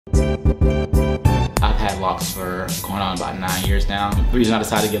had locks for going on about 9 years now. The reason I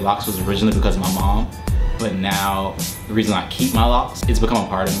decided to get locks was originally because of my mom, but now the reason I keep my locks, it's become a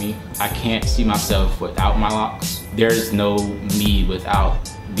part of me. I can't see myself without my locks. There's no me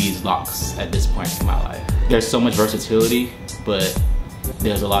without these locks at this point in my life. There's so much versatility, but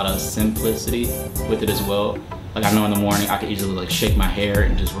there's a lot of simplicity with it as well. Like I know in the morning I could easily like shake my hair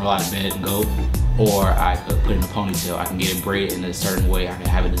and just roll out of bed and go, or I could put it in a ponytail. I can get it braided in a certain way. I can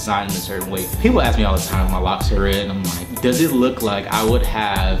have it designed in a certain way. People ask me all the time if my locks are red, and I'm like, does it look like I would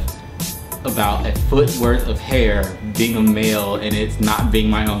have about a foot worth of hair being a male and it's not being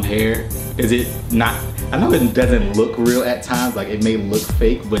my own hair? Is it not? I know it doesn't look real at times, like it may look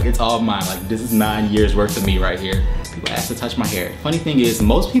fake, but it's all mine. Like this is 9 years worth of me right here. People ask to touch my hair. Funny thing is,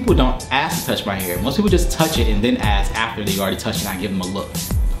 most people don't ask to touch my hair. Most people just touch it and then ask after they've already touched it and I give them a look.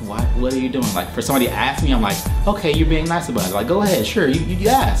 What are you doing? Like for somebody to ask me, I'm like, okay, you're being nice about it. Like go ahead, sure, you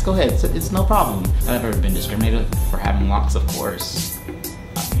ask, go ahead, it's no problem. I've ever been discriminated for having locks, of course.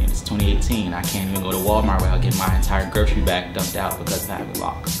 I mean, it's 2018, I can't even go to Walmart without getting my entire grocery bag dumped out because I have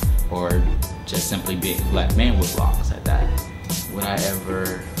locks. Or just simply being a black man with locks at that. Would I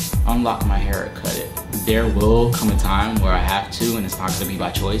ever unlock my hair or cut it? There will come a time where I have to, and it's not gonna be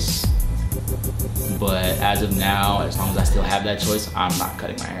by choice. But as of now, as long as I still have that choice, I'm not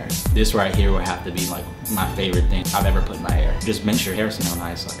cutting my hair. This right here would have to be like my favorite thing I've ever put in my hair. Just makes your hair smell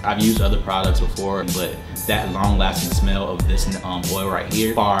nice. Like I've used other products before, but that long-lasting smell of this oil right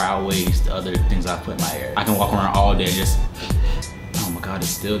here far outweighs the other things I've put in my hair. I can walk around all day and just, oh my God, it's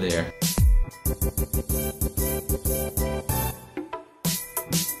still there.